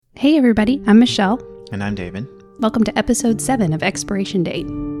Hey everybody, I'm Michelle. And I'm David. Welcome to episode 7 of Expiration Date.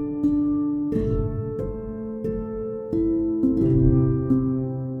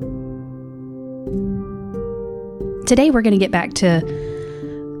 Today we're going to get back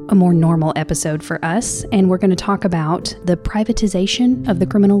to a more normal episode for us, and we're going to talk about the privatization of the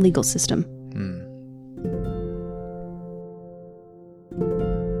criminal legal system.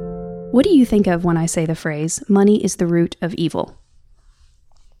 What do you think of when I say the phrase, money is the root of evil?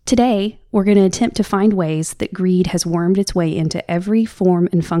 Today, we're going to attempt to find ways that greed has wormed its way into every form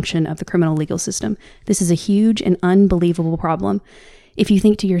and function of the criminal legal system. This is a huge and unbelievable problem. If you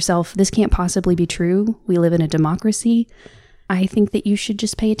think to yourself, this can't possibly be true, we live in a democracy, I think that you should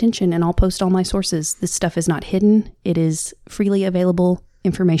just pay attention, and I'll post all my sources. This stuff is not hidden. It is freely available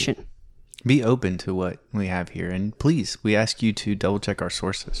information. Be open to what we have here. And please, we ask you to double check our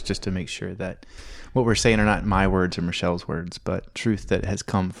sources just to make sure that what we're saying are not my words or Michelle's words, but truth that has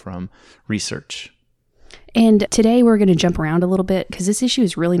come from research. And today we're going to jump around a little bit because this issue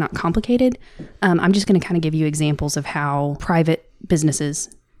is really not complicated. I'm just going to kind of give you examples of how private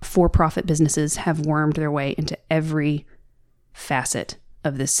businesses, for-profit businesses, have wormed their way into every facet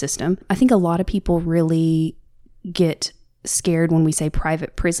of this system. I think a lot of people really get scared when we say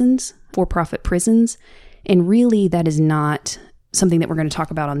private prisons, for-profit prisons, and really that is not something that we're going to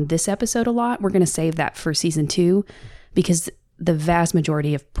talk about on this episode a lot. We're going to save that for season 2 because the vast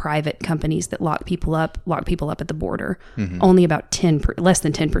majority of private companies that lock people up at the border. Only about less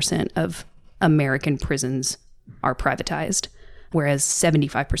than 10% of American prisons are privatized, whereas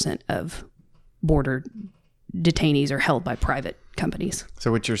 75% of border detainees are held by private companies.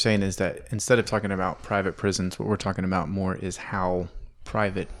 So what you're saying is that instead of talking about private prisons, what we're talking about more is how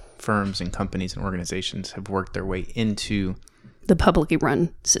private firms and companies and organizations have worked their way into the publicly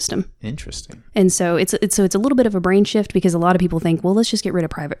run system. Interesting. And so it's a little bit of a brain shift because a lot of people think, well, let's just get rid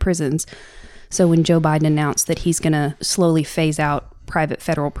of private prisons. So when Joe Biden announced that he's going to slowly phase out private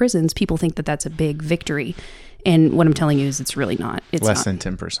federal prisons, people think that that's a big victory. And what I'm telling you is it's really not. It's less than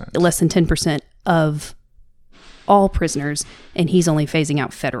 10%. Less than 10% of all prisoners, and he's only phasing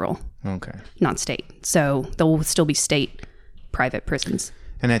out federal, not state. So there will still be state private prisons.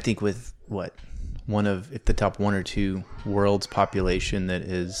 And I think with if the top 1 or 2 world's population that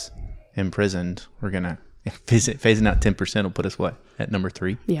is imprisoned, we're going to phasing out 10% will put us at number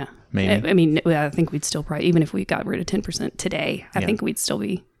 3? Yeah. Maybe. I mean, I think we'd still probably, even if we got rid of 10% today, I think we'd still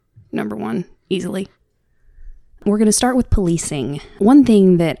be number 1 easily. We're going to start with policing. One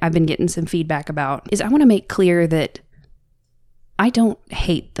thing that I've been getting some feedback about is I want to make clear that I don't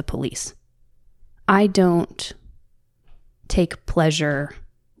hate the police. I don't take pleasure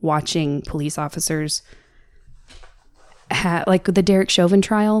watching police officers like the Derek Chauvin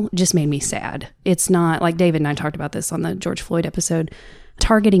trial just made me sad. It's not like David and I talked about this on the George Floyd episode.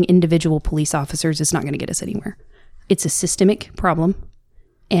 Targeting individual police officers is not going to get us anywhere. It's a systemic problem.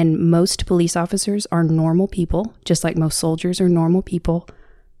 And most police officers are normal people, just like most soldiers are normal people,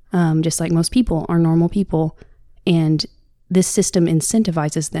 just like most people are normal people. And this system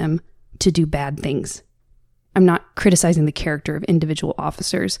incentivizes them to do bad things. I'm not criticizing the character of individual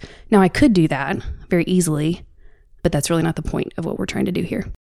officers. Now, I could do that very easily, but that's really not the point of what we're trying to do here.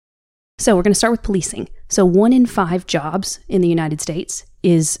 So we're going to start with policing. So 1 in 5 jobs in the United States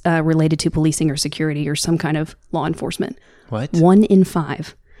is related to policing or security or some kind of law enforcement. What? 1 in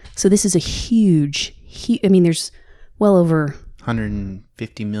 5. So this is a huge, I mean, there's well over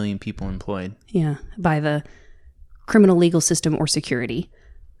 150 million people employed. Yeah, by the criminal legal system or security.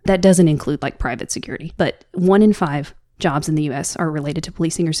 That doesn't include like private security, but 1 in 5 jobs in the U.S. are related to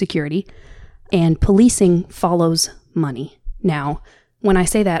policing or security, and policing follows money. Now, when I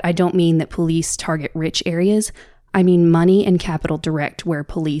say that, I don't mean that police target rich areas. I mean money and capital direct where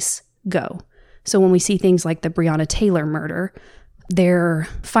police go. So when we see things like the Breonna Taylor murder, they're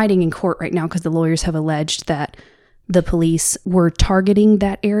fighting in court right now because the lawyers have alleged that the police were targeting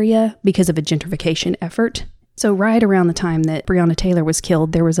that area because of a gentrification effort. So right around the time that Breonna Taylor was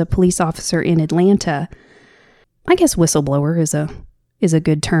killed, there was a police officer in Atlanta. I guess whistleblower is a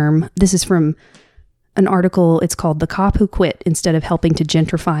good term. This is from an article. It's called "The Cop Who Quit Instead of Helping to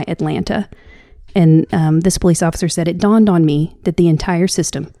Gentrify Atlanta." And this police officer said, "It dawned on me that the entire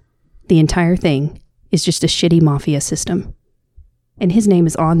system, the entire thing, is just a shitty mafia system." And his name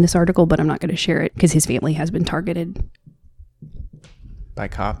is on this article, but I'm not going to share it because his family has been targeted. By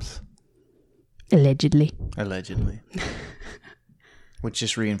cops? Allegedly. Which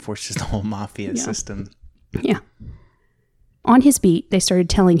just reinforces the whole mafia system. Yeah. On his beat, they started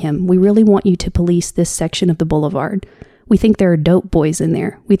telling him, "We really want you to police this section of the boulevard. We think there are dope boys in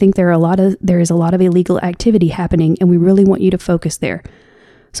there. We think there is a lot of illegal activity happening, and we really want you to focus there.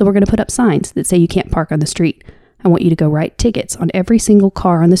 So we're going to put up signs that say you can't park on the street. I want you to go write tickets on every single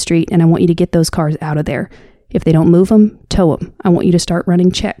car on the street, and I want you to get those cars out of there. If they don't move them, tow them. I want you to start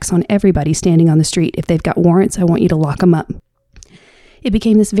running checks on everybody standing on the street. If they've got warrants, I want you to lock them up. It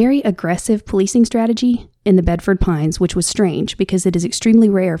became this very aggressive policing strategy in the Bedford Pines, which was strange because it is extremely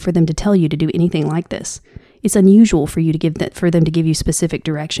rare for them to tell you to do anything like this. It's unusual for them to give you specific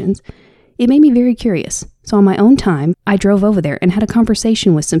directions. It made me very curious. So on my own time, I drove over there and had a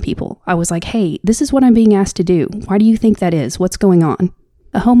conversation with some people. I was like, hey, this is what I'm being asked to do. Why do you think that is? What's going on?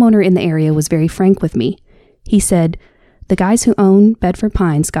 A homeowner in the area was very frank with me. He said, the guys who own Bedford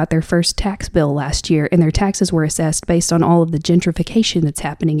Pines got their first tax bill last year, and their taxes were assessed based on all of the gentrification that's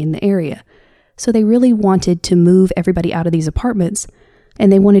happening in the area. So they really wanted to move everybody out of these apartments,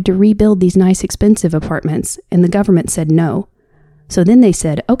 and they wanted to rebuild these nice, expensive apartments, and the government said no. So then they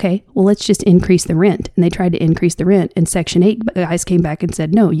said, okay, well, let's just increase the rent. And they tried to increase the rent, and Section 8 guys came back and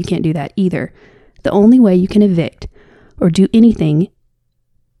said, no, you can't do that either. The only way you can evict or do anything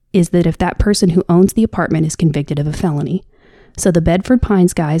is that if that person who owns the apartment is convicted of a felony. So the Bedford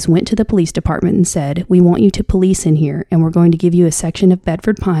Pines guys went to the police department and said, we want you to police in here, and we're going to give you a section of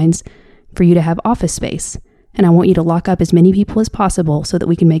Bedford Pines for you to have office space. And I want you to lock up as many people as possible so that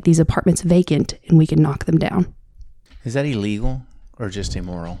we can make these apartments vacant and we can knock them down. Is that illegal or just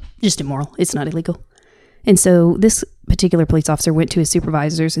immoral? Just immoral. It's not illegal. And so this particular police officer went to his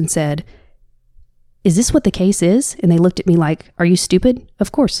supervisors and said, is this what the case is? And they looked at me like, are you stupid?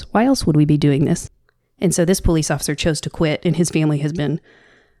 Of course. Why else would we be doing this? And so this police officer chose to quit, and his family has been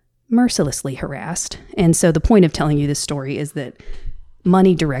mercilessly harassed. And so the point of telling you this story is that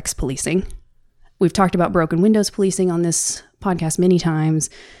money directs policing. We've talked about broken windows policing on this podcast many times.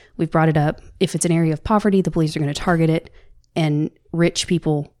 We've brought it up. If it's an area of poverty, the police are going to target it, and rich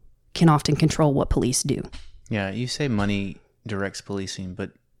people can often control what police do. Yeah, you say money directs policing,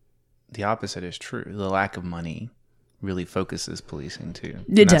 but the opposite is true. The lack of money really focuses policing too.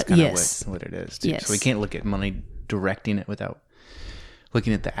 That's kind yes. of what it is too. Yes. So we can't look at money directing it without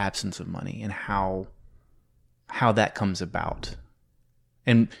looking at the absence of money and how that comes about.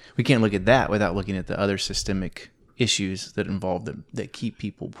 And we can't look at that without looking at the other systemic issues that involve them that keep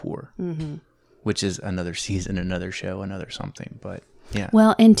people poor, which is another season, another show, another something. But yeah.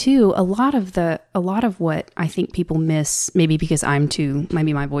 Well, and two, a lot of what I think people miss, maybe because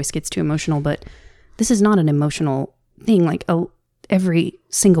maybe my voice gets too emotional, but this is not an emotional thing. Like every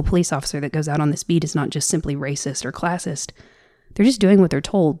single police officer that goes out on this beat is not just simply racist or classist. They're just doing what they're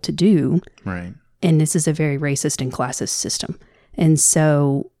told to do. Right. And this is a very racist and classist system. And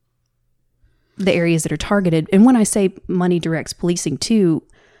so the areas that are targeted, and when I say money directs policing too,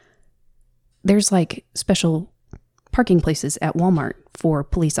 there's like special parking places at Walmart for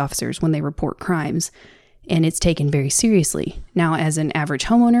police officers when they report crimes, and it's taken very seriously. Now, as an average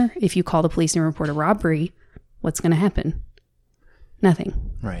homeowner, if you call the police and report a robbery, what's going to happen?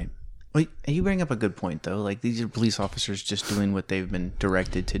 Nothing. Right. Well, you bring up a good point, though. Like, these are police officers just doing what they've been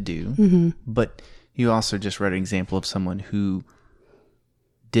directed to do. Mm-hmm. But you also just read an example of someone who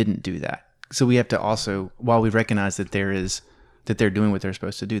didn't do that. So we have to also, while we recognize that they're doing what they're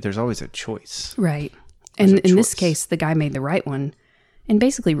supposed to do, there's always a choice. Right. And in this case, the guy made the right one and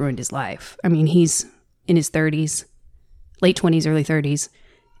basically ruined his life. I mean, he's in his 30s, late 20s, early 30s,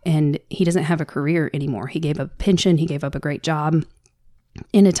 and he doesn't have a career anymore. He gave up a pension. He gave up a great job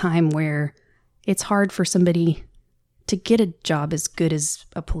in a time where it's hard for somebody to get a job as good as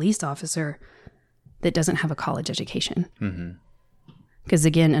a police officer that doesn't have a college education. Because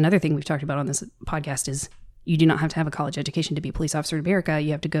again, another thing we've talked about on this podcast is you do not have to have a college education to be a police officer in America.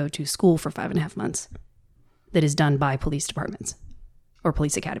 You have to go to school for 5.5 months that is done by police departments or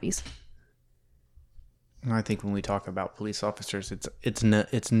police academies. I think when we talk about police officers,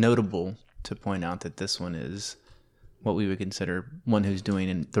 it's notable to point out that this one is what we would consider one who's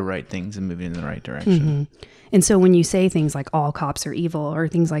doing the right things and moving in the right direction. And so when you say things like all cops are evil or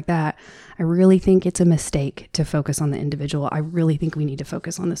things like that, I really think it's a mistake to focus on the individual. I really think we need to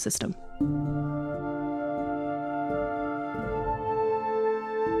focus on the system.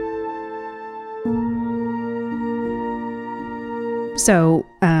 So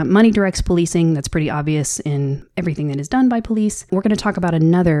money directs policing. That's pretty obvious in everything that is done by police. We're going to talk about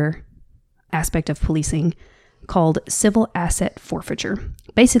another aspect of policing called civil asset forfeiture.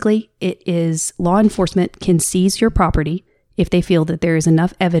 Basically, it is law enforcement can seize your property if they feel that there is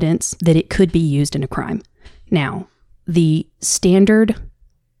enough evidence that it could be used in a crime. Now, the standard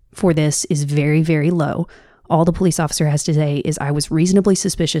for this is very, very low. All the police officer has to say is, I was reasonably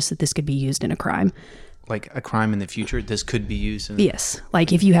suspicious that this could be used in a crime. Like a crime in the future, this could be used in... Yes.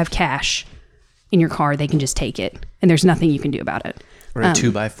 Like if you have cash in your car, they can just take it and there's nothing you can do about it. Or a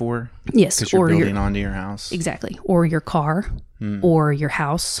 2x4? Yes. Because you're building onto your house. Exactly. Or your car or your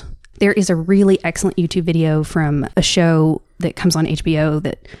house. There is a really excellent YouTube video from a show that comes on HBO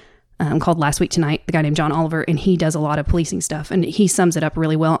that called Last Week Tonight, the guy named John Oliver, and he does a lot of policing stuff, and he sums it up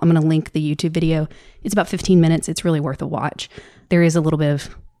really well. I'm going to link the YouTube video. It's about 15 minutes. It's really worth a watch. There is a little bit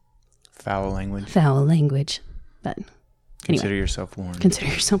of foul language, but consider yourself warned. Consider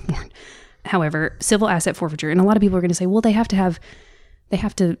yourself warned. However, civil asset forfeiture, and a lot of people are going to say, well, they have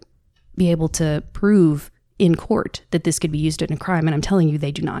to be able to prove in court that this could be used in a crime, and I'm telling you,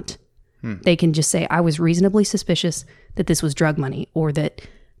 they do not. They can just say, I was reasonably suspicious that this was drug money, or that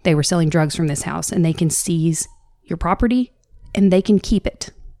they were selling drugs from this house, and they can seize your property and they can keep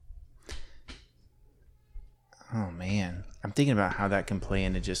it. Oh man. I'm thinking about how that can play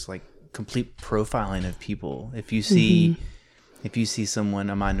into just like complete profiling of people. If you see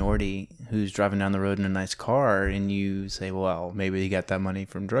someone, a minority, who's driving down the road in a nice car, and you say, well, maybe he got that money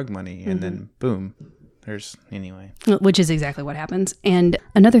from drug money, and then boom, anyway. Which is exactly what happens. And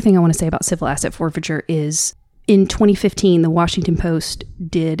another thing I want to say about civil asset forfeiture is in 2015, the Washington Post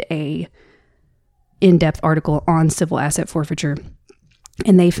did a in-depth article on civil asset forfeiture,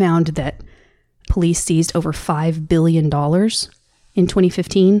 and they found that police seized over $5 billion in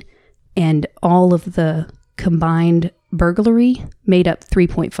 2015, and all of the combined burglary made up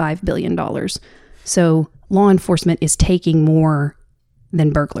 $3.5 billion. So law enforcement is taking more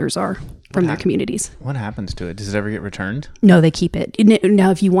than burglars are from their communities. What happens to it? Does it ever get returned? No, they keep it.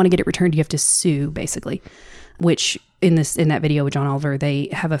 Now, if you want to get it returned, you have to sue, basically, which in that video with John Oliver, they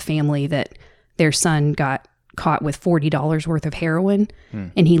have a family that their son got caught with $40 worth of heroin,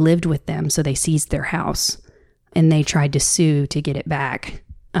 and he lived with them, so they seized their house, and they tried to sue to get it back.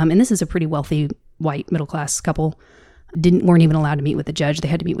 And this is a pretty wealthy, white, middle-class couple. Weren't even allowed to meet with the judge. They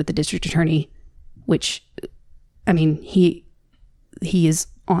had to meet with the district attorney, which, I mean, he is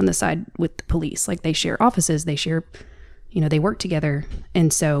on the side with the police. Like, they share offices, they share, they work together.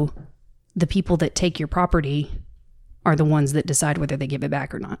 And so the people that take your property are the ones that decide whether they give it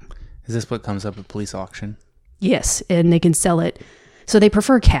back or not. Is this what comes up at police auction? Yes, and they can sell it. So they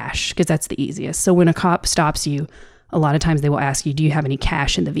prefer cash because that's the easiest. So when a cop stops you, a lot of times they will ask you, do you have any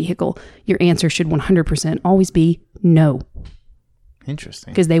cash in the vehicle? Your answer should 100% always be no.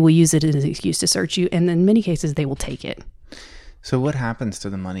 Interesting. Because they will use it as an excuse to search you, and in many cases they will take it. So what happens to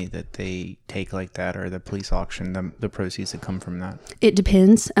the money that they take like that, or the police auction, the proceeds that come from that? It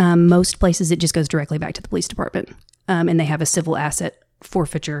depends. Most places it just goes directly back to the police department, and they have a civil asset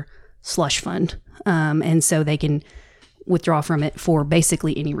forfeiture slush fund, and so they can withdraw from it for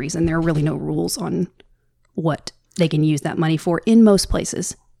basically any reason. There are really no rules on what they can use that money for in most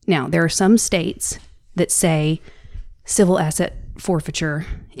places. Now, there are some states that say civil asset forfeiture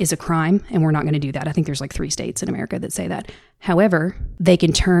is a crime, and we're not going to do that. I think there's like 3 states in America that say that. However, they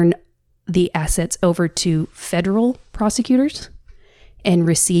can turn the assets over to federal prosecutors and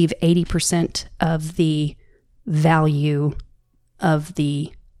receive 80% of the value of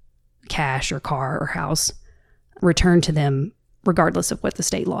the cash or car or house returned to them regardless of what the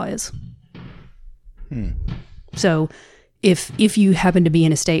state law is. So if you happen to be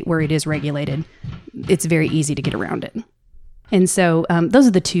in a state where it is regulated, it's very easy to get around it. And so those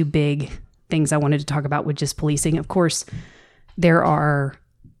are the 2 big things I wanted to talk about with just policing. Of course, there are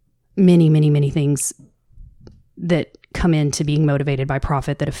many, many, many things that come into being motivated by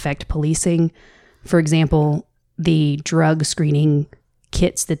profit that affect policing. For example, the drug screening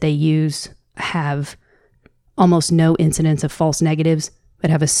kits that they use have almost no incidence of false negatives,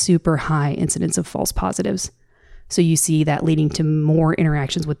 but have a super high incidence of false positives. So you see that leading to more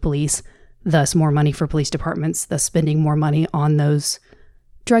interactions with police, thus more money for police departments, thus spending more money on those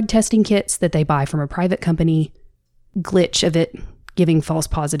drug testing kits that they buy from a private company. Glitch of it giving false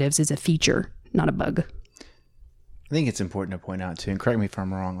positives is a feature, not a bug. I think it's important to point out too, and correct me if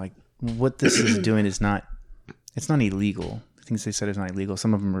I'm wrong, like what this is doing is not illegal. The things they said is not illegal.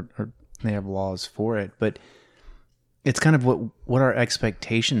 Some of them they have laws for it, but it's kind of what our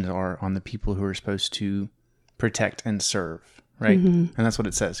expectations are on the people who are supposed to protect and serve, right? And that's what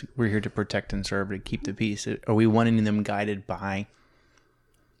it says. We're here to protect and serve, to keep the peace. Are we wanting them guided by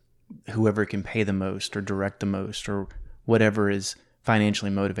whoever can pay the most or direct the most or whatever is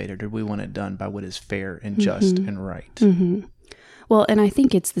financially motivated? Or do we want it done by what is fair and just and right? Well, and I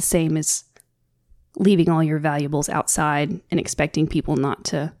think it's the same as leaving all your valuables outside and expecting people not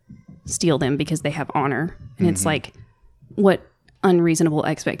to steal them because they have honor. And it's like, what unreasonable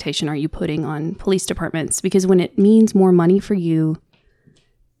expectation are you putting on police departments? Because when it means more money for you,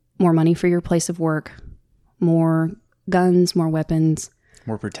 more money for your place of work, more guns, more weapons,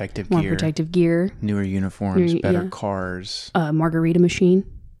 More protective more gear. protective gear, Newer uniforms, better yeah. cars. Margarita machine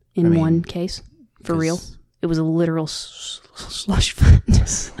in one case. For real. It was a literal slush fund.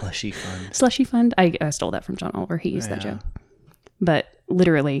 Slushy fund. Slushy fund. I stole that from John Oliver. He used that joke. But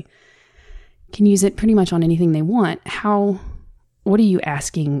literally can use it pretty much on anything they want. What are you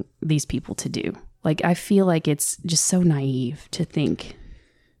asking these people to do? Like, I feel like it's just so naive to think.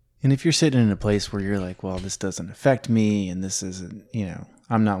 And if you're sitting in a place where you're like, well, this doesn't affect me, and this isn't,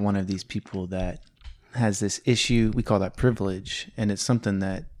 I'm not one of these people that has this issue, we call that privilege. And it's something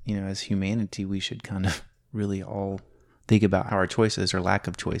that, as humanity, we should kind of really all think about how our choices or lack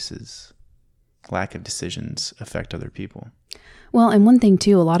of choices, lack of decisions affect other people. Well, and one thing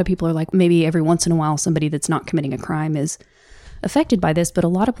too, a lot of people are like, maybe every once in a while, somebody that's not committing a crime is affected by this. But a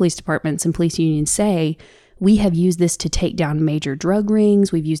lot of police departments and police unions say, we have used this to take down major drug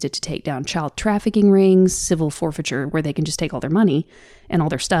rings. We've used it to take down child trafficking rings, civil forfeiture, where they can just take all their money and all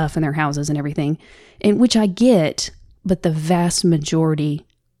their stuff and their houses and everything. And which I get, but the vast majority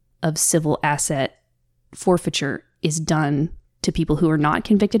of civil asset forfeiture is done to people who are not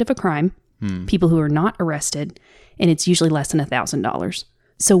convicted of a crime, people who are not arrested, and it's usually less than $1,000.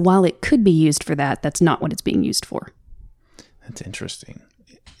 So while it could be used for that, that's not what it's being used for. That's interesting.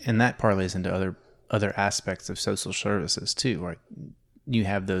 And that parlays into other aspects of social services too, right? You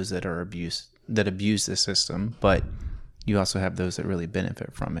have those that abuse the system, but you also have those that really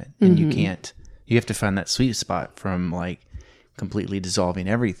benefit from it. And you have to find that sweet spot from like completely dissolving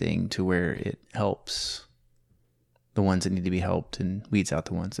everything to where it helps the ones that need to be helped and weeds out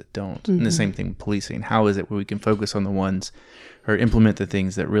the ones that don't. And the same thing with policing. How is it where we can focus on the ones or implement the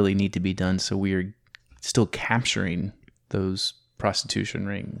things that really need to be done so we are still capturing those prostitution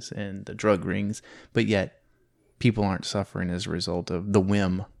rings and the drug rings, but yet people aren't suffering as a result of the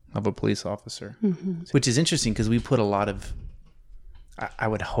whim of a police officer, which is interesting because we put a lot of, I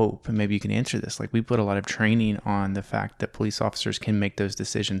would hope, and maybe you can answer this, like we put a lot of training on the fact that police officers can make those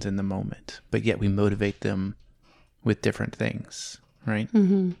decisions in the moment, but yet we motivate them with different things, right?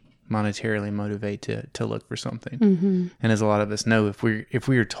 Monetarily motivate to look for something. And as a lot of us know, if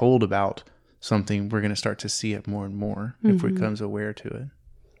we are told about something, we're going to start to see it more and more if we becomes aware to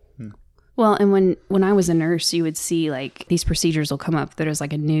it. Well, and when I was a nurse, you would see like these procedures will come up. There's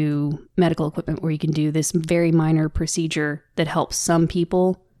like a new medical equipment where you can do this very minor procedure that helps some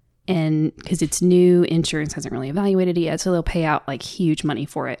people. And because it's new, insurance hasn't really evaluated it yet. So they'll pay out like huge money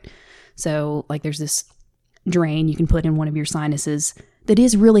for it. So like there's this drain you can put in one of your sinuses that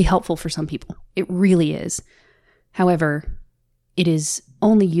is really helpful for some people. It really is. However, it is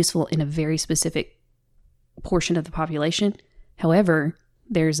only useful in a very specific portion of the population. However,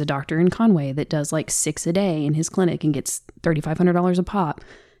 there's a doctor in Conway that does like 6 a day in his clinic and gets $3,500 a pop.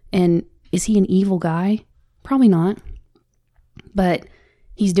 And is he an evil guy? Probably not. But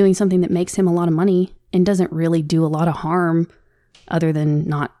he's doing something that makes him a lot of money and doesn't really do a lot of harm other than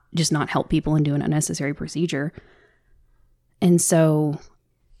not help people and do an unnecessary procedure. And so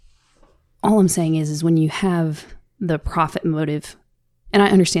all I'm saying is when you have the profit motive, and I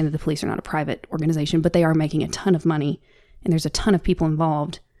understand that the police are not a private organization, but they are making a ton of money and there's a ton of people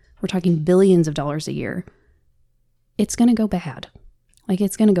involved. We're talking billions of dollars a year. It's going to go bad. Like,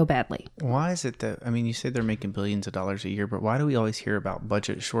 it's going to go badly. Why is it that, I mean, you say they're making billions of dollars a year, but why do we always hear about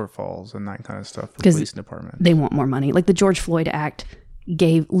budget shortfalls and that kind of stuff for police departments? They want more money. Like the George Floyd Act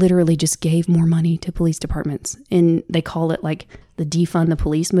literally just gave more money to police departments. And they call it like the defund the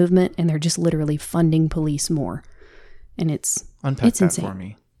police movement. And they're just literally funding police more. And it's insane. For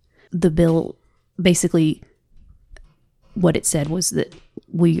me. The bill, basically, what it said was that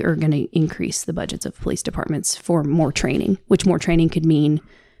we are going to increase the budgets of police departments for more training, which more training could mean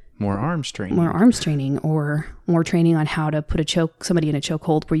more arms training, or more training on how to put somebody in a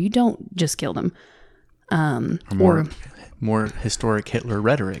chokehold where you don't just kill them. Or more historic Hitler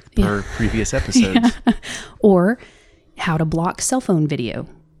rhetoric per previous episodes. Yeah. Or how to block cell phone video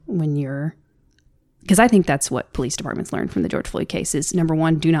because I think that's what police departments learned from the George Floyd case is, number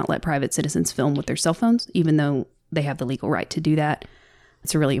one, do not let private citizens film with their cell phones, even though they have the legal right to do that.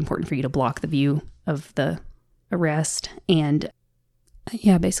 It's really important for you to block the view of the arrest. And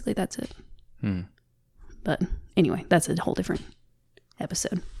yeah, basically that's it. But anyway, that's a whole different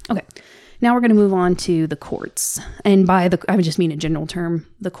episode. Okay. Now we're going to move on to the courts. And I just mean a general term,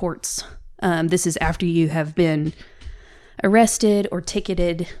 the courts. This is after you have been arrested or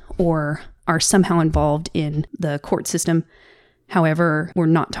ticketed or are somehow involved in the court system. However, we're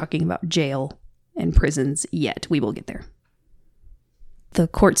not talking about jail and prisons yet. We will get there. The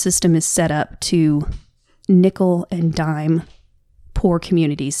court system is set up to nickel and dime poor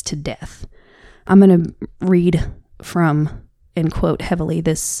communities to death. I'm going to read from and quote heavily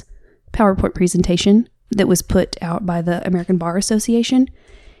this PowerPoint presentation that was put out by the American Bar Association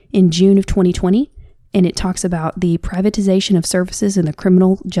in June of 2020, and it talks about the privatization of services in the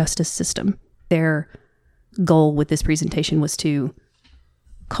criminal justice system. Their goal with this presentation was to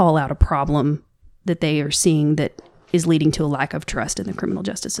call out a problem that they are seeing that is leading to a lack of trust in the criminal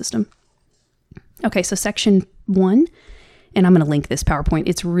justice system. Okay, so section 1, and I'm going to link this PowerPoint.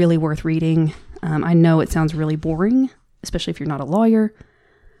 It's really worth reading. I know it sounds really boring, especially if you're not a lawyer,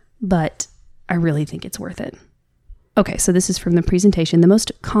 but I really think it's worth it. Okay, so this is from the presentation. The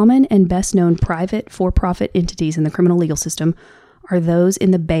most common and best known private for-profit entities in the criminal legal system are those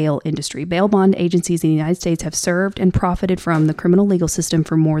in the bail industry. Bail bond agencies in the United States have served and profited from the criminal legal system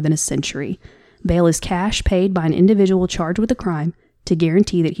for more than a century. Bail is cash paid by an individual charged with a crime to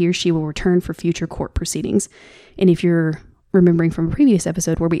guarantee that he or she will return for future court proceedings. And if you're remembering from a previous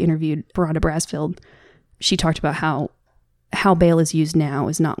episode where we interviewed Veranda Brasfield, she talked about how bail is used now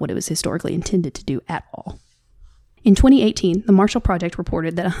is not what it was historically intended to do at all. In 2018, the Marshall Project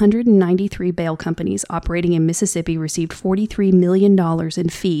reported that 193 bail companies operating in Mississippi received $43 million in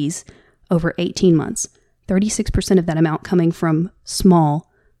fees over 18 months, 36% of that amount coming from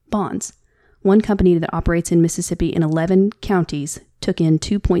small bonds. One company that operates in Mississippi in 11 counties took in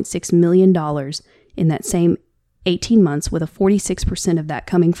 $2.6 million in that same 18 months, with a 46% of that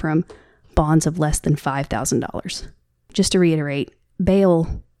coming from bonds of less than $5,000. Just to reiterate,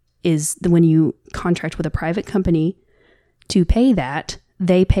 bail is when you contract with a private company to pay that,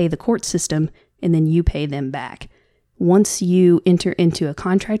 they pay the court system, and then you pay them back. Once you enter into a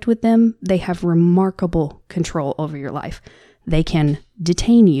contract with them, they have remarkable control over your life. They can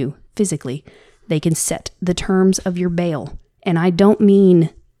detain you physically. They can set the terms of your bail. And I don't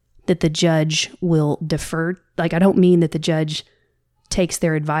mean that the judge will defer. I don't mean that the judge takes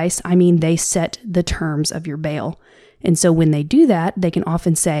their advice. I mean, they set the terms of your bail. And so when they do that, they can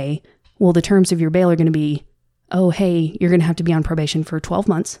often say, well, the terms of your bail are going to be, oh, hey, you're going to have to be on probation for 12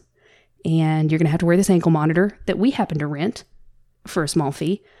 months. And you're going to have to wear this ankle monitor that we happen to rent for a small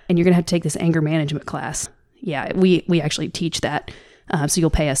fee. And you're going to have to take this anger management class. Yeah, we actually teach that. So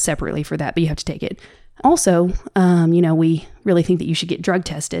you'll pay us separately for that, but you have to take it. Also, we really think that you should get drug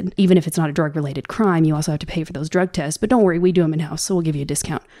tested. Even if it's not a drug-related crime, you also have to pay for those drug tests. But don't worry, we do them in-house, so we'll give you a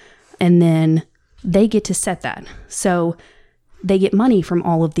discount. And then they get to set that. So they get money from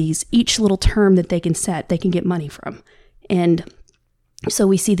all of these. Each little term that they can set, they can get money from. And so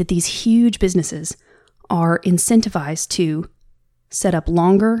we see that these huge businesses are incentivized to set up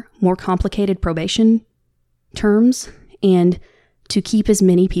longer, more complicated probation terms and to keep as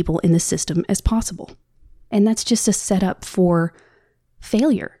many people in the system as possible. And that's just a setup for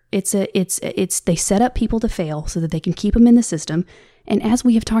failure. It's they set up people to fail so that they can keep them in the system. And as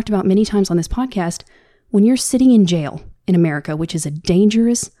we have talked about many times on this podcast, when you're sitting in jail in America, which is a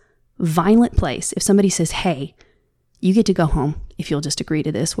dangerous, violent place, if somebody says, hey, you get to go home if you'll just agree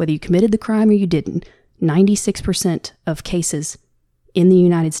to this, whether you committed the crime or you didn't, 96% of cases in the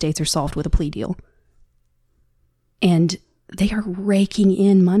United States are solved with a plea deal. And they are raking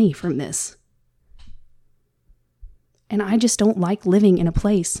in money from this. And I just don't like living in a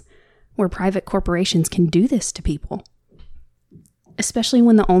place where private corporations can do this to people. Especially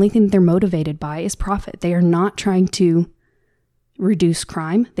when the only thing they're motivated by is profit. They are not trying to reduce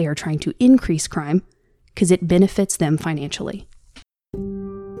crime. They are trying to increase crime because it benefits them financially.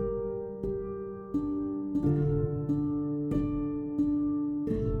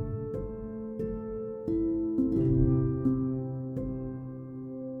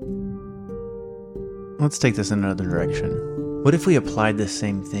 Let's take this in another direction. What if we applied this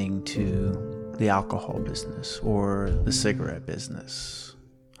same thing to the alcohol business or the cigarette business?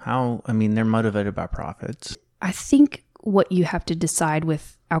 They're motivated by profits. I think what you have to decide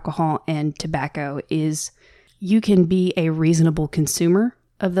with alcohol and tobacco is you can be a reasonable consumer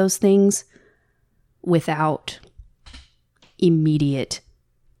of those things without immediate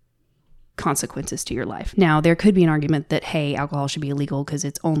consequences to your life. Now, there could be an argument that, hey, alcohol should be illegal because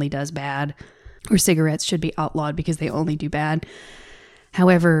it only does bad, or cigarettes should be outlawed because they only do bad.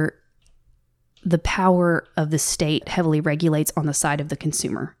 However, the power of the state heavily regulates on the side of the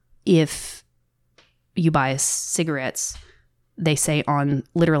consumer. If you buy cigarettes, they say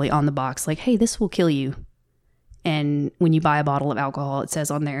literally on the box, like, hey, this will kill you. And when you buy a bottle of alcohol, it says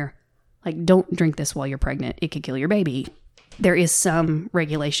on there, like, don't drink this while you're pregnant. It could kill your baby. There is some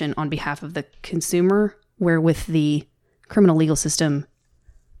regulation on behalf of the consumer, where with the criminal legal system,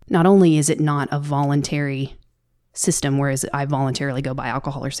 not only is it not a voluntary system, whereas I voluntarily go buy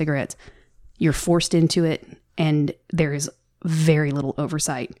alcohol or cigarettes, you're forced into it, and there is very little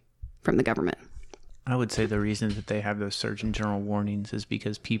oversight from the government. I would say the reason that they have those Surgeon General warnings is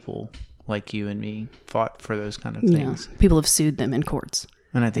because people like you and me fought for those kind of things. Yeah. People have sued them in courts.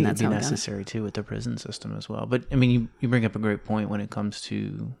 And I think it'd be necessary too with the prison system as well. But I mean, you bring up a great point when it comes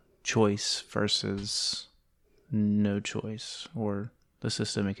to choice versus no choice, or the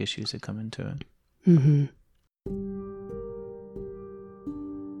systemic issues that come into it. Mm-hmm.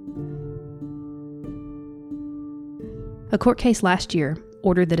 A court case last year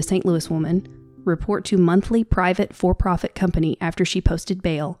ordered that a St. Louis woman report to monthly private for-profit company after she posted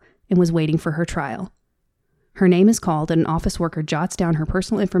bail and was waiting for her trial. Her name is called and an office worker jots down her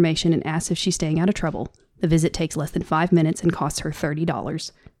personal information and asks if she's staying out of trouble. The visit takes less than 5 minutes and costs her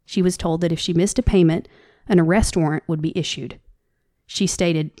 $30. She was told that if she missed a payment, an arrest warrant would be issued. She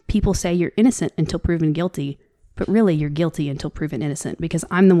stated, "People say you're innocent until proven guilty, but really you're guilty until proven innocent because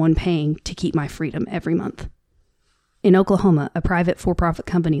I'm the one paying to keep my freedom every month." In Oklahoma, a private for-profit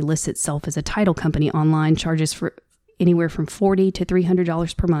company lists itself as a title company online, charges for anywhere from $40 to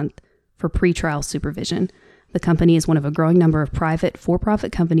 $300 per month for pretrial supervision. The company is one of a growing number of private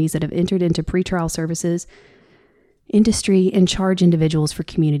for-profit companies that have entered into pretrial services industry and charge individuals for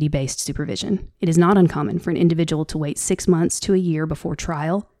community-based supervision. It is not uncommon for an individual to wait 6 months to a year before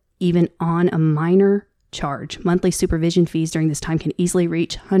trial, even on a minor charge. Monthly supervision fees during this time can easily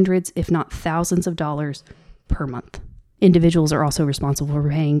reach hundreds, if not thousands of dollars per month. Individuals are also responsible for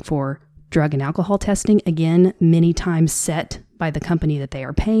paying for drug and alcohol testing, again, many times set by the company that they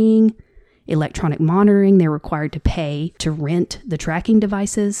are paying. Electronic monitoring, they're required to pay to rent the tracking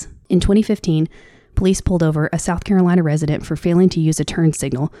devices. In 2015, police pulled over a South Carolina resident for failing to use a turn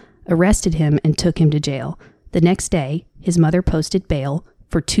signal, arrested him, and took him to jail. The next day, his mother posted bail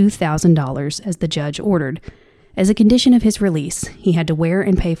for $2,000 as the judge ordered. As a condition of his release, he had to wear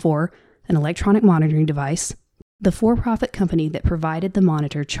and pay for an electronic monitoring device. The for-profit company that provided the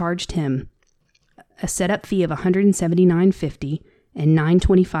monitor charged him a setup fee of $179.50 and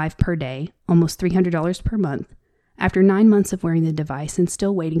 $9.25 per day, almost $300 per month. After 9 months of wearing the device and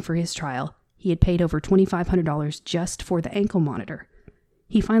still waiting for his trial, he had paid over $2,500 just for the ankle monitor.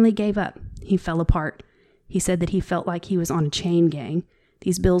 He finally gave up. He fell apart. He said that he felt like he was on a chain gang.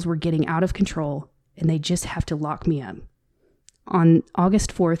 These bills were getting out of control, and they just have to lock me up. On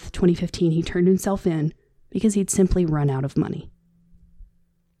August 4th, 2015, he turned himself in because he'd simply run out of money.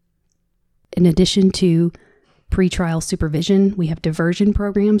 In addition to pretrial supervision, we have diversion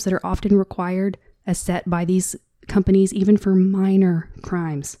programs that are often required as set by these companies, even for minor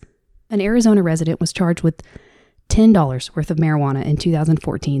crimes. An Arizona resident was charged with $10 worth of marijuana in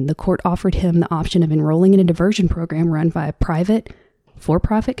 2014. The court offered him the option of enrolling in a diversion program run by a private,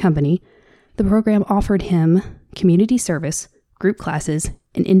 for-profit company. The program offered him community service, group classes,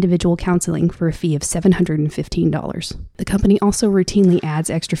 and individual counseling for a fee of $715. The company also routinely adds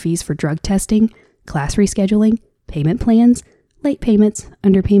extra fees for drug testing, class rescheduling, payment plans, late payments,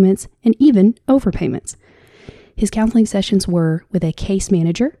 underpayments, and even overpayments. His counseling sessions were with a case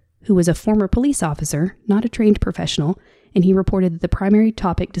manager who was a former police officer, not a trained professional, and he reported that the primary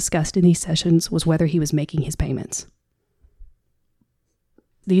topic discussed in these sessions was whether he was making his payments.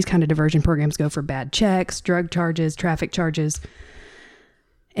 These kind of diversion programs go for bad checks, drug charges, traffic charges,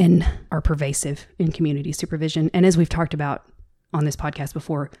 and are pervasive in community supervision. And as we've talked about on this podcast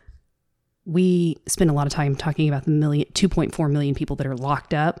before, we spend a lot of time talking about the 2.4 million people that are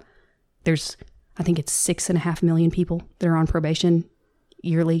locked up. There's, I think it's 6.5 million people that are on probation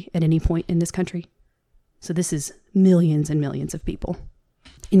yearly at any point in this country. So this is millions and millions of people.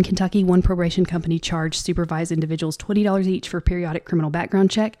 In Kentucky, one probation company charged supervised individuals $20 each for periodic criminal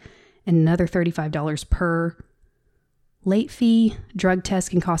background check and another $35 per late fee. Drug tests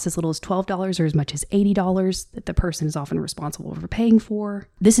can cost as little as $12 or as much as $80 that the person is often responsible for paying for.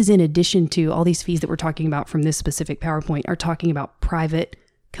 This is in addition to all these fees that we're talking about from this specific PowerPoint are talking about private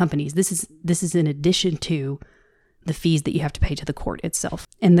companies. This is in addition to the fees that you have to pay to the court itself.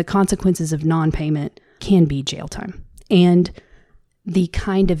 And the consequences of non-payment can be jail time. And the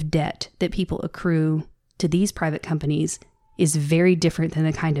kind of debt that people accrue to these private companies is very different than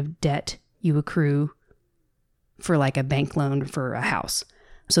the kind of debt you accrue for like a bank loan for a house.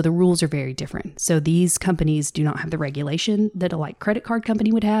 So the rules are very different. So these companies do not have the regulation that a like credit card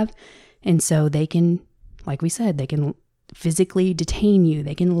company would have. And so they can, like we said, they can physically detain you.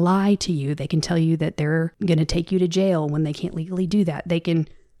 They can lie to you. They can tell you that they're going to take you to jail when they can't legally do that. They can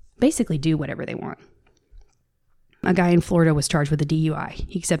basically do whatever they want. A guy in Florida was charged with a DUI.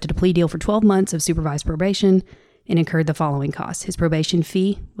 He accepted a plea deal for 12 months of supervised probation and incurred the following costs. His probation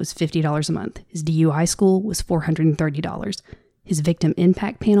fee was $50 a month. His DUI school was $430. His victim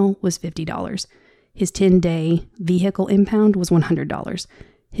impact panel was $50. His 10-day vehicle impound was $100.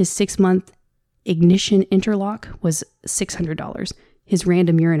 His 6-month ignition interlock was $600. His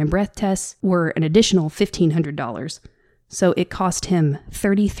random urine and breath tests were an additional $1,500. So it cost him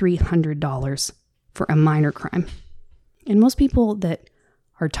 $3,300 for a minor crime. And most people that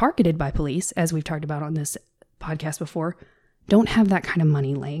are targeted by police, as we've talked about on this podcast before, don't have that kind of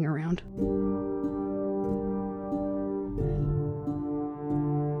money laying around.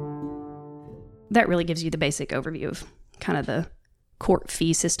 That really gives you the basic overview of kind of the court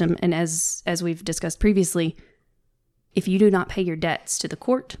fee system. And as we've discussed previously, if you do not pay your debts to the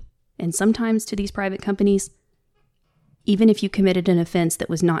court and sometimes to these private companies, even if you committed an offense that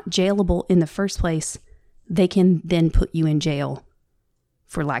was not jailable in the first place, they can then put you in jail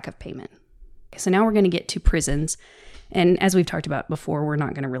for lack of payment. So now we're going to get to prisons. And as we've talked about before, we're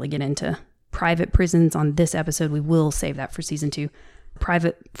not going to really get into private prisons on this episode. We will save that for season 2.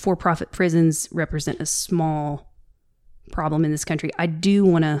 Private for-profit prisons represent a small problem in this country. I do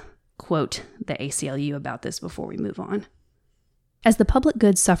want to quote the ACLU about this before we move on. As the public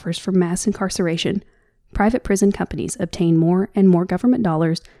good suffers from mass incarceration, private prison companies obtain more and more government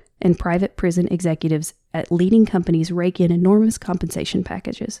dollars, and private prison executives at leading companies rake in enormous compensation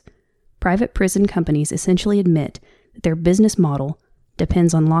packages. Private prison companies essentially admit that their business model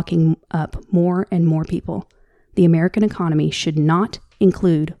depends on locking up more and more people. The American economy should not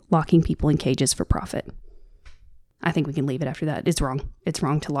include locking people in cages for profit. I think we can leave it after that. It's wrong. It's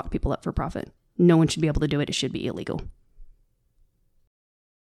wrong to lock people up for profit. No one should be able to do it. It should be illegal.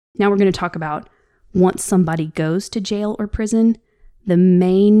 Now we're going to talk about once somebody goes to jail or prison,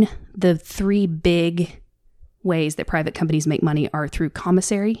 the 3 big ways that private companies make money are through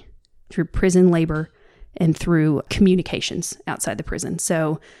commissary, through prison labor, and through communications outside the prison.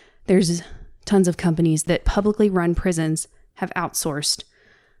 So there's tons of companies that publicly run prisons have outsourced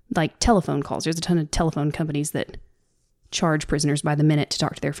like telephone calls. There's a ton of telephone companies that charge prisoners by the minute to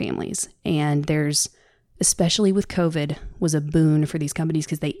talk to their families. And there's, especially with COVID, was a boon for these companies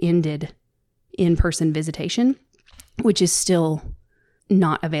because they ended in-person visitation, which is still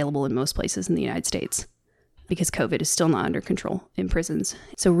not available in most places in the United States because COVID is still not under control in prisons.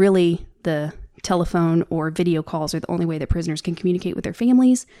 So really, the telephone or video calls are the only way that prisoners can communicate with their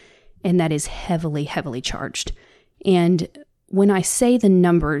families, and that is heavily, heavily charged. And when I say the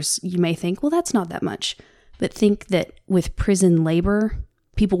numbers, you may think, well, that's not that much. But think that with prison labor,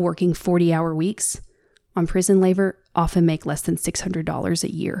 people working 40-hour weeks on prison labor often make less than $600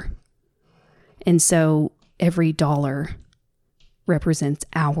 a year. And so every dollar represents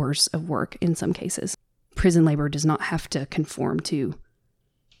hours of work in some cases. Prison labor does not have to conform to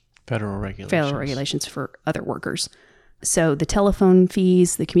federal regulations for other workers. So the telephone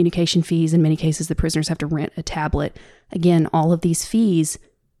fees, the communication fees, in many cases, the prisoners have to rent a tablet. Again, all of these fees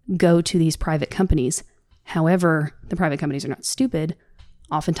go to these private companies. However, the private companies are not stupid.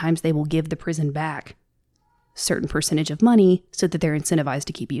 Oftentimes, they will give the prison back a certain percentage of money so that they're incentivized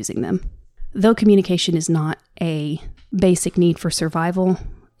to keep using them. Though communication is not a basic need for survival,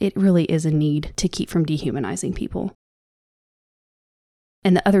 it really is a need to keep from dehumanizing people.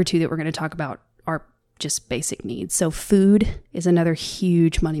 And the other 2 that we're going to talk about are just basic needs. So food is another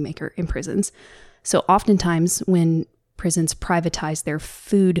huge moneymaker in prisons. So oftentimes when prisons privatize their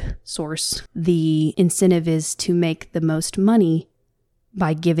food source, the incentive is to make the most money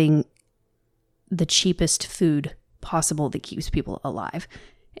by giving the cheapest food possible that keeps people alive.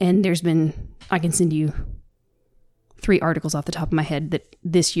 And I can send you 3 articles off the top of my head that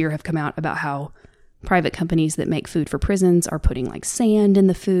this year have come out about how private companies that make food for prisons are putting like sand in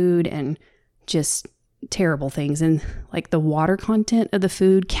the food and just terrible things. And like the water content of the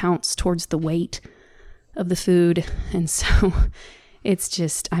food counts towards the weight of the food. And so it's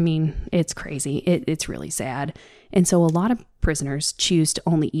just, it's crazy. It's really sad. And so a lot of prisoners choose to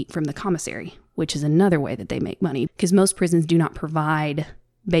only eat from the commissary, which is another way that they make money because most prisons do not provide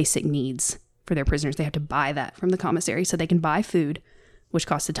basic needs for their prisoners. They have to buy that from the commissary so they can buy food, which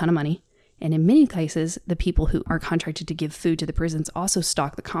costs a ton of money. And in many cases, the people who are contracted to give food to the prisons also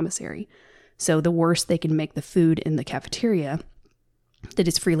stock the commissary. So the worse they can make the food in the cafeteria that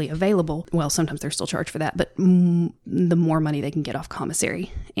is freely available, well, sometimes they're still charged for that, but the more money they can get off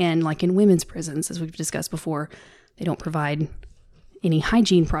commissary. And like in women's prisons, as we've discussed before, they don't provide any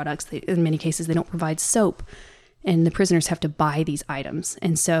hygiene products. In many cases, they don't provide soap. And the prisoners have to buy these items.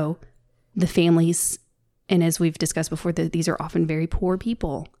 And so the families, and as we've discussed before, these are often very poor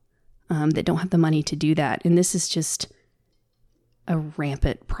people that don't have the money to do that. And this is just a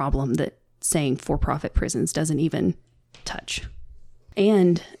rampant problem that saying for-profit prisons doesn't even touch.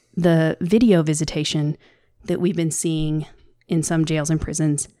 And the video visitation that we've been seeing in some jails and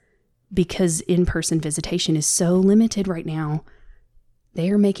prisons, because in-person visitation is so limited right now, They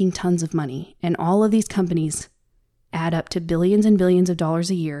are making tons of money. And all of these companies add up to billions and billions of dollars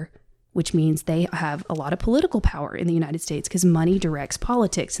a year, which means they have a lot of political power in the United States because money directs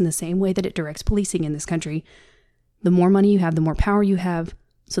politics in the same way that it directs policing in this country. The more money you have, the more power you have.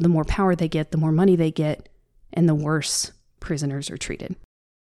 So the more power they get, the more money they get, and the worse prisoners are treated.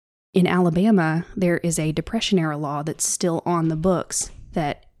 In Alabama, there is a Depression-era law that's still on the books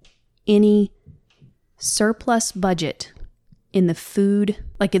that any surplus budget in the food,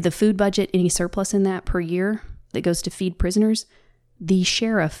 like in the food budget, any surplus in that per year that goes to feed prisoners, the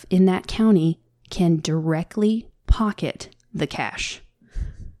sheriff in that county can directly pocket the cash.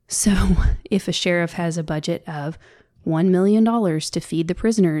 So if a sheriff has a budget of $1 million to feed the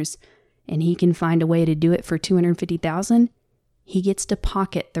prisoners and he can find a way to do it for $250,000, he gets to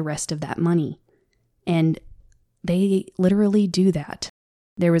pocket the rest of that money. And they literally do that.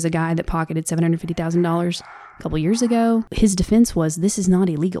 There was a guy that pocketed $750,000 a couple years ago. His defense was, this is not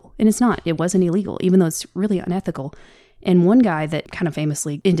illegal. And it's not. It wasn't illegal, even though it's really unethical. And one guy that kind of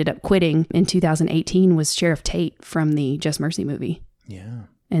famously ended up quitting in 2018 was Sheriff Tate from the Just Mercy movie. Yeah.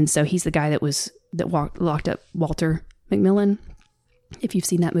 And so he's the guy that locked up Walter McMillan. If you've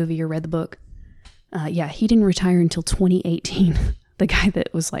seen that movie or read the book. He didn't retire until 2018. The guy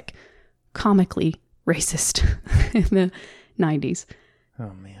that was like comically racist in the 90s.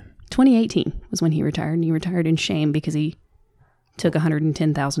 Oh, man. 2018 was when he retired, and he retired in shame because he took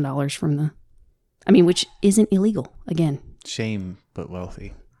 $110,000 from which isn't illegal, again. Shame, but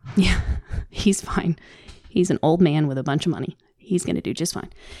wealthy. Yeah, he's fine. He's an old man with a bunch of money. He's going to do just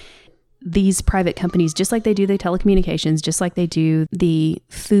fine. These private companies, just like they do the telecommunications, just like they do the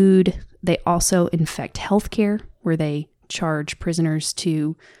food, they also infect healthcare, where they charge prisoners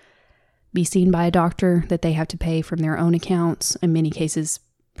to be seen by a doctor that they have to pay from their own accounts. In many cases,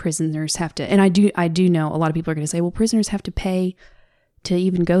 prisoners have to, and I do know a lot of people are going to say, well, prisoners have to pay to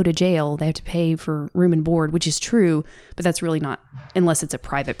even go to jail. They have to pay for room and board, which is true, but that's really not, unless it's a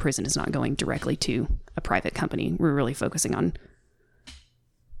private prison, it's not going directly to a private company. We're really focusing on,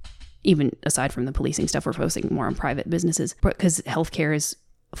 even aside from the policing stuff, we're focusing more on private businesses because healthcare is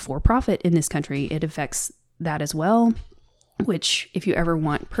for profit in this country. It affects that as well, which if you ever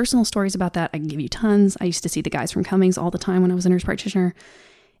want personal stories about that, I can give you tons. I used to see the guys from Cummings all the time when I was a nurse practitioner.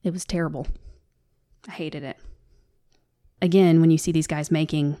 It was terrible. I hated it. Again, when you see these guys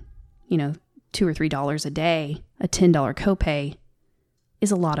making, $2 or $3 a day, a $10 copay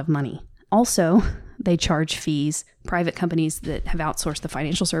is a lot of money. Also, they charge fees. Private companies that have outsourced the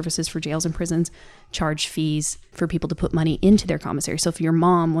financial services for jails and prisons charge fees for people to put money into their commissary. So if your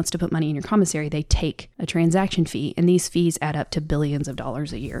mom wants to put money in your commissary, they take a transaction fee, and these fees add up to billions of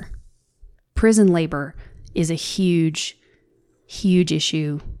dollars a year. Prison labor is a huge, huge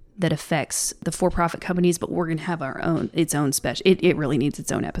issue that affects the for-profit companies, but we're going to have its own special. It really needs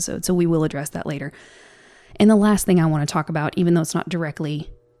its own episode, so we will address that later. And the last thing I want to talk about, even though it's not directly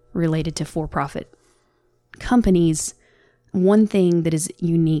related to for-profit companies, one thing that is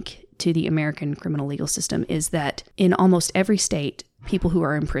unique to the American criminal legal system is that in almost every state, people who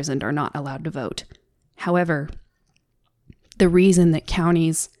are imprisoned are not allowed to vote. However, the reason that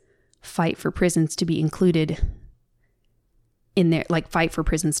counties fight for prisons to be included in their, fight for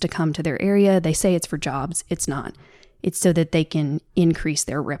prisons to come to their area, they say it's for jobs. It's not. It's so that they can increase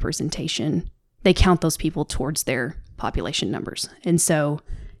their representation. They count those people towards their population numbers. And so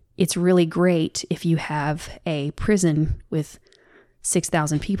it's really great if you have a prison with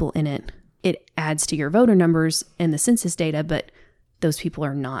 6,000 people in it. It adds to your voter numbers and the census data, but those people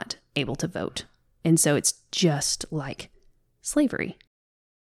are not able to vote. And so it's just like slavery.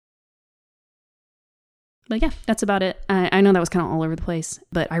 But yeah, that's about it. I know that was kind of all over the place,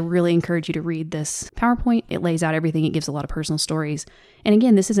 but I really encourage you to read this PowerPoint. It lays out everything. It gives a lot of personal stories. And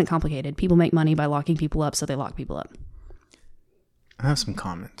again, this isn't complicated. People make money by locking people up, so they lock people up. I have some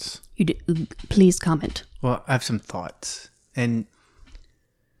comments. You do. Please comment. Well, I have some thoughts. And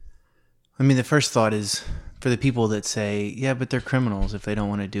the first thought is for the people that say, yeah, but they're criminals. If they don't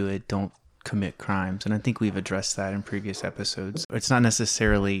want to do it, don't commit crimes. And I think we've addressed that in previous episodes. It's not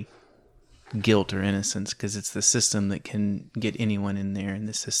necessarily guilt or innocence, because it's the system that can get anyone in there, and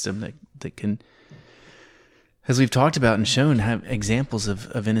the system that can, as we've talked about and shown, have examples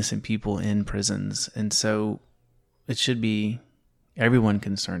of innocent people in prisons. And so it should be everyone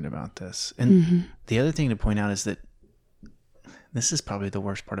concerned about this. And the other thing to point out is that this is probably the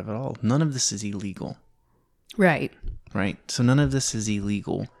worst part of it all. None of this is illegal. Right. So none of this is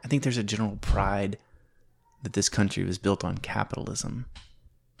illegal. I think there's a general pride that this country was built on capitalism.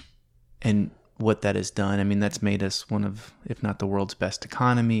 And what that has done, that's made us one of, if not the world's best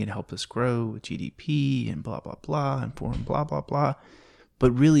economy. It helped us grow with GDP and blah, blah, blah, and foreign blah, blah, blah.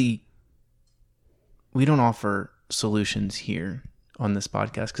 But really, we don't offer solutions here on this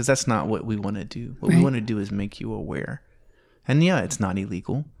podcast because that's not what we want to do. What we want to do is make you aware. And yeah, it's not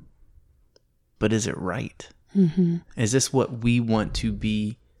illegal, but is it right? Mm-hmm. Is this what we want to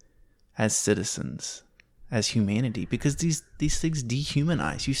be as citizens, as humanity? Because these things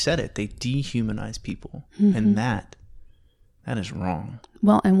dehumanize. You said it. They dehumanize people. Mm-hmm. And that is wrong.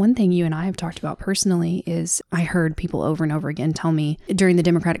 Well, and one thing you and I have talked about personally is I heard people over and over again tell me during the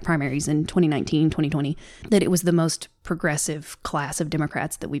Democratic primaries in 2019, 2020, that it was the most progressive class of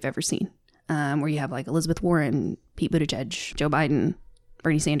Democrats that we've ever seen, where you have like Elizabeth Warren, Pete Buttigieg, Joe Biden,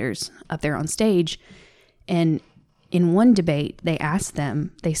 Bernie Sanders up there on stage. And in one debate, they asked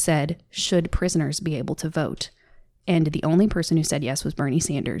them, they said, should prisoners be able to vote? And the only person who said yes was Bernie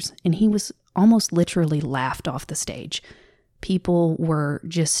Sanders. And he was almost literally laughed off the stage. People were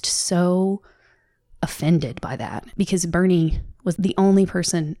just so offended by that because Bernie was the only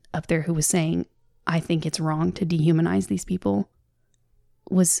person up there who was saying, I think it's wrong to dehumanize these people,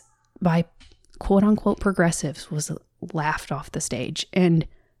 was by quote unquote progressives, was laughed off the stage. And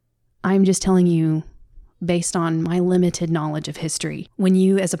I'm just telling you, based on my limited knowledge of history, when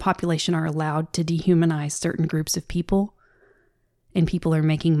you as a population are allowed to dehumanize certain groups of people and people are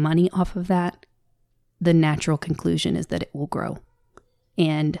making money off of that, the natural conclusion is that it will grow.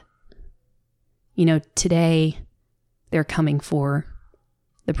 And, you know, today they're coming for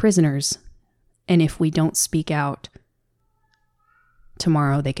the prisoners. And if we don't speak out,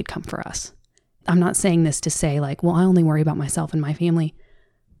 tomorrow they could come for us. I'm not saying this to say like, well, I only worry about myself and my family.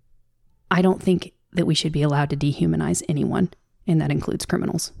 I don't think that we should be allowed to dehumanize anyone, and that includes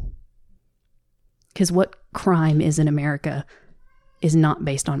criminals. Because what crime is in America is not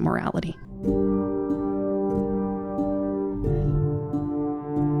based on morality.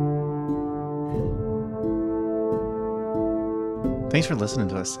 Thanks for listening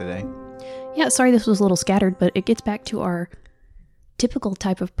to us today. Yeah, sorry this was a little scattered, but it gets back to our typical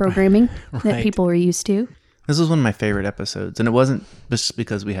type of programming that people are used to. This was one of my favorite episodes, and it wasn't just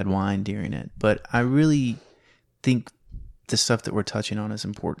because we had wine during it, but I really think the stuff that we're touching on is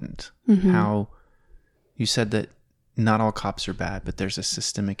important. Mm-hmm. How you said that not all cops are bad, but there's a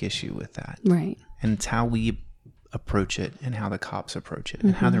systemic issue with that. Right. And it's how we approach it and how the cops approach it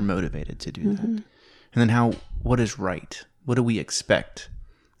and how they're motivated to do that. And then what is right? What do we expect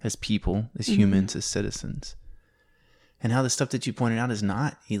as people, as humans, as citizens? And how the stuff that you pointed out is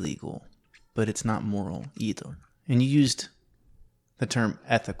not illegal, but it's not moral either. And you used the term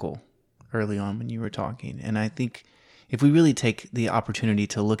ethical early on when you were talking. And I think if we really take the opportunity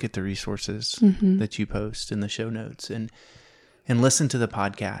to look at the resources that you post in the show notes and listen to the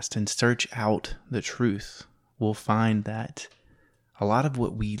podcast and search out the truth, we'll find that a lot of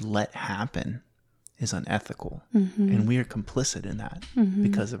what we let happen is unethical. And we are complicit in that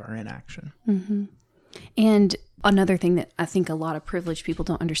because of our inaction. And another thing that I think a lot of privileged people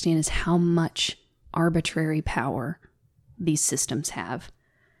don't understand is how much arbitrary power these systems have.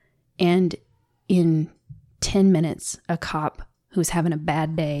 And in 10 minutes, a cop who's having a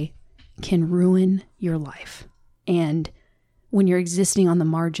bad day can ruin your life. And when you're existing on the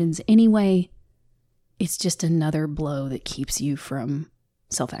margins anyway, it's just another blow that keeps you from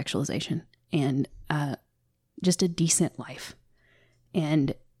self-actualization and just a decent life.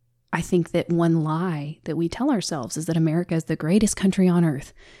 And I think that one lie that we tell ourselves is that America is the greatest country on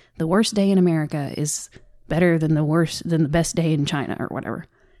earth. The worst day in America is better than the best day in China or whatever.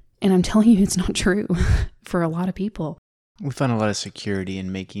 And I'm telling you, it's not true for a lot of people. We find a lot of security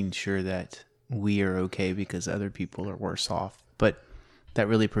in making sure that we are okay because other people are worse off. But that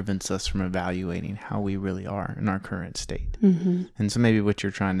really prevents us from evaluating how we really are in our current state. And so maybe what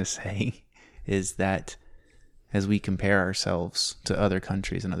you're trying to say is that as we compare ourselves to other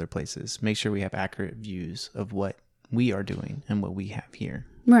countries and other places, make sure we have accurate views of what we are doing and what we have here.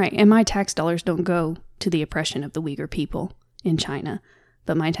 Right. And my tax dollars don't go to the oppression of the Uyghur people in China,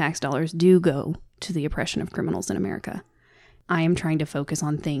 but my tax dollars do go to the oppression of criminals in America. I am trying to focus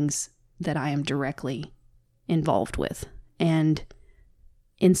on things that I am directly involved with, and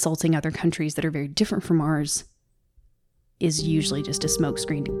insulting other countries that are very different from ours is usually just a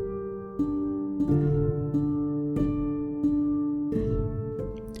smokescreen.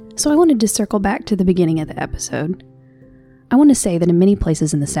 So I wanted to circle back to the beginning of the episode. I want to say that in many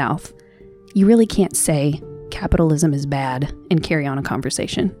places in the South, you really can't say capitalism is bad and carry on a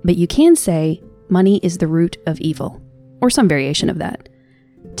conversation, but you can say money is the root of evil, or some variation of that.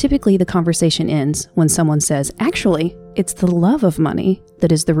 Typically, the conversation ends when someone says, actually, it's the love of money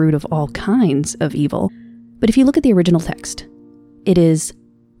that is the root of all kinds of evil. But if you look at the original text, it is,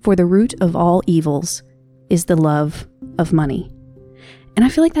 for the root of all evils is the love of money. And I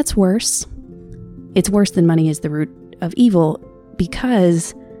feel like that's worse. It's worse than money is the root of evil,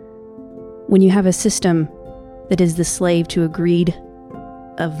 because when you have a system that is the slave to a greed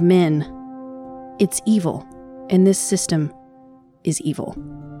of men, it's evil. And this system is evil.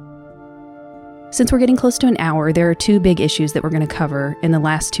 Since we're getting close to an hour, there are 2 big issues that we're going to cover in the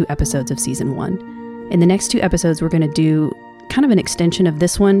last 2 episodes of season 1. In the next 2 episodes, we're going to do kind of an extension of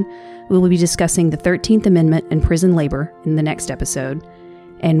this one. We will be discussing the 13th Amendment and prison labor in the next episode.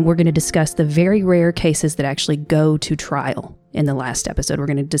 And we're going to discuss the very rare cases that actually go to trial. In the last episode, we're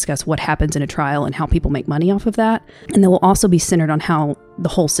going to discuss what happens in a trial and how people make money off of that. And then we'll also be centered on how the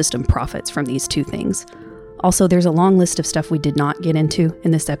whole system profits from these 2 things. Also, there's a long list of stuff we did not get into in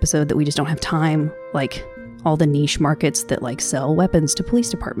this episode that we just don't have time, like all the niche markets that like sell weapons to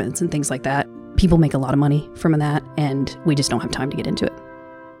police departments and things like that. People make a lot of money from that, and we just don't have time to get into it.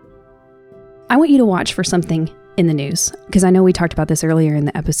 I want you to watch for something in the news, because I know we talked about this earlier in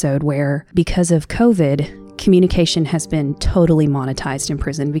the episode where, because of COVID, communication has been totally monetized in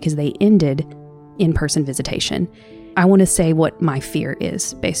prison because they ended in-person visitation. I want to say what my fear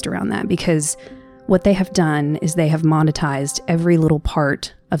is based around that, because what they have done is they have monetized every little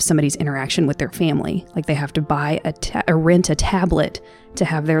part of somebody's interaction with their family. Like they have to buy or rent a tablet to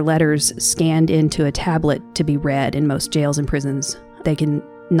have their letters scanned into a tablet to be read. In most jails and prisons, they can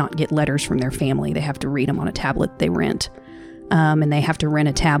not get letters from their family. They have to read them on a tablet they rent. And they have to rent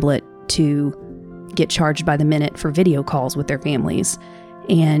a tablet to get charged by the minute for video calls with their families.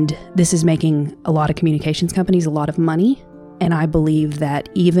 And this is making a lot of communications companies a lot of money. And I believe that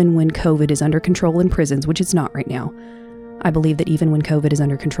even when COVID is under control in prisons, which it's not right now, I believe that even when COVID is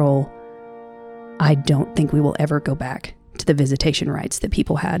under control, I don't think we will ever go back to the visitation rights that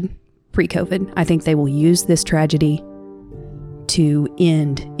people had pre-COVID. I think they will use this tragedy to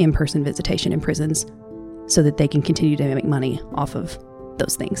end in-person visitation in prisons so that they can continue to make money off of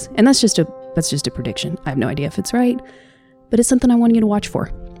those things. And that's just a prediction. I have no idea if it's right, but it's something I want you to watch for.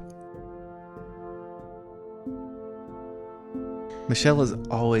 Michelle is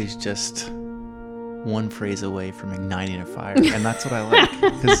always just one phrase away from igniting a fire, and that's what I like.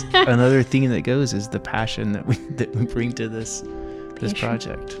 Because another theme that goes is the passion that we bring to this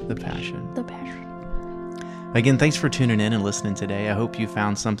project. The passion. Again, thanks for tuning in and listening today. I hope you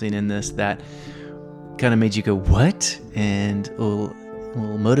found something in this that kind of made you go, what? And will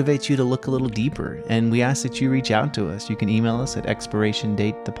motivate you to look a little deeper. And we ask that you reach out to us. You can email us at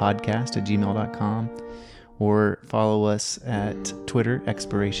expirationdatethepodcast@gmail.com or follow us at Twitter,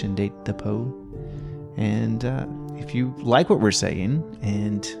 expirationdatethepod. And if you like what we're saying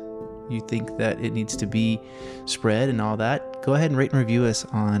and you think that it needs to be spread and all that, go ahead and rate and review us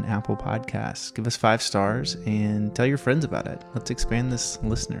on Apple Podcasts. Give us 5 stars and tell your friends about it. Let's expand this,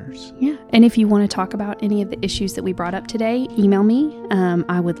 listeners. Yeah. And if you want to talk about any of the issues that we brought up today, email me.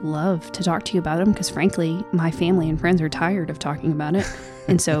 I would love to talk to you about them because, frankly, my family and friends are tired of talking about it.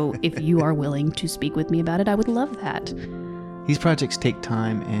 And so if you are willing to speak with me about it, I would love that. These projects take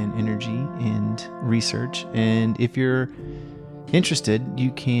time and energy and research. And if you're interested, you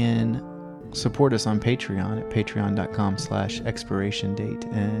can support us on Patreon at patreon.com/expirationdate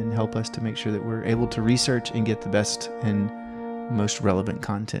and help us to make sure that we're able to research and get the best and most relevant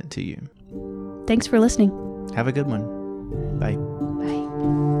content to you. Thanks for listening. Have a good one. Bye.